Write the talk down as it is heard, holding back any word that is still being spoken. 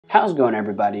How's it going,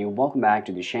 everybody? Welcome back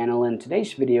to the channel. In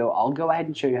today's video, I'll go ahead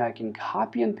and show you how you can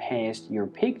copy and paste your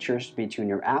pictures between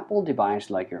your Apple device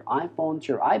like your iPhone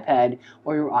to your iPad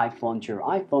or your iPhone to your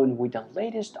iPhone with the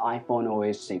latest iPhone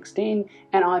OS 16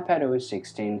 and iPad OS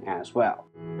 16 as well.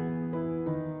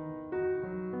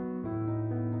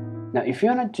 Now, if you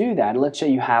want to do that, let's say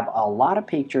you have a lot of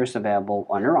pictures available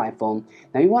on your iPhone.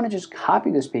 Now, you want to just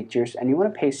copy those pictures and you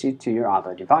want to paste it to your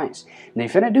other device. Now,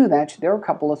 if you want to do that, there are a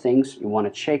couple of things you want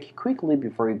to check quickly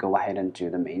before you go ahead and do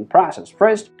the main process.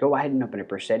 First, go ahead and open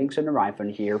up your settings on your iPhone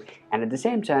here, and at the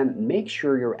same time, make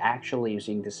sure you're actually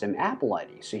using the same Apple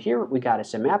ID. So here we got a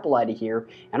same Apple ID here,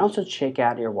 and also check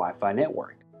out your Wi-Fi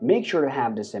network. Make sure to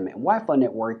have the same Wi-Fi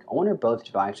network on your both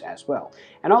devices as well.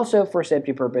 And also for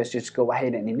safety purposes, just go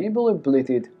ahead and enable your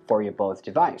Bluetooth for your both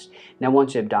device. Now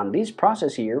once you've done this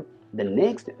process here, the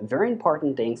next very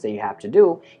important things that you have to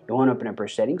do, you want to open up your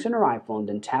settings on your iPhone,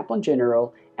 then tap on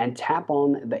General and tap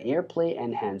on the AirPlay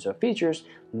and hands-off features.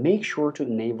 Make sure to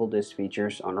enable these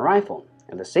features on your iPhone.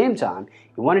 At the same time,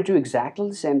 you want to do exactly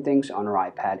the same things on your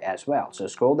iPad as well. So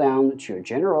scroll down to your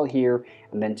General here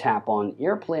and then tap on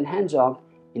AirPlay and hands-off.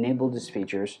 Enable these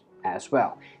features as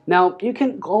well. Now, you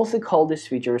can also call these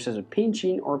features as a pinch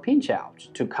in or pinch out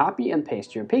to copy and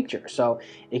paste your picture. So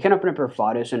you can open up your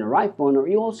photos on your iPhone, or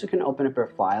you also can open up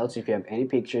your files if you have any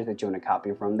pictures that you want to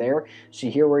copy from there. So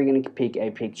here we're going to pick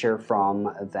a picture from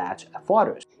that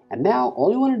photos. And now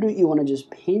all you want to do, you want to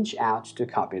just pinch out to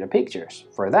copy the pictures.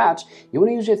 For that, you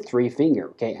want to use your three finger,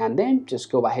 okay? And then just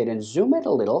go ahead and zoom it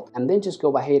a little, and then just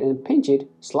go ahead and pinch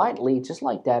it slightly, just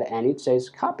like that, and it says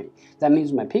copy. That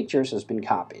means my pictures has been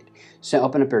copied. So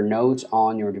open up your notes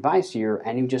on your device here,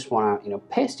 and you just want to,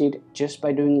 paste it just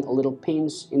by doing a little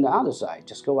pins in the other side.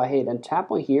 Just go ahead and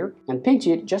tap on here and pinch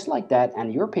it just like that,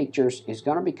 and your pictures is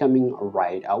gonna be coming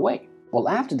right away. Well,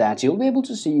 after that, you'll be able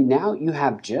to see now you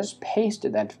have just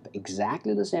pasted that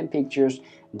exactly the same pictures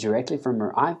directly from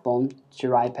your iPhone to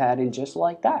your iPad, and just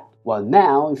like that. Well,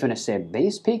 now if you want to save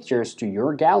these pictures to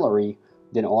your gallery,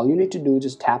 then all you need to do is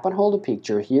just tap and hold the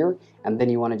picture here, and then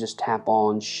you want to just tap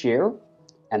on share,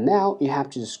 and now you have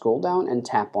to just scroll down and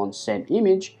tap on save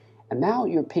image, and now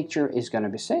your picture is going to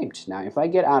be saved. Now if I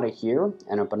get out of here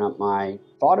and open up my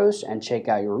photos and check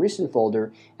out your recent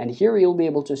folder, and here you'll be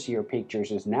able to see your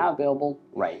pictures is now available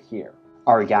right here.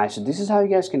 Alright guys, so this is how you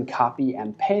guys can copy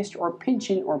and paste or pinch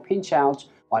in or pinch out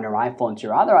on your iPhone to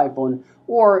your other iPhone,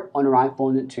 or on your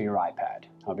iPhone to your iPad.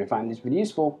 Hope you find this video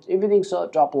useful. If you think so,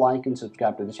 drop a like and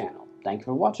subscribe to the channel. Thank you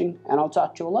for watching, and I'll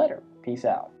talk to you later. Peace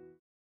out.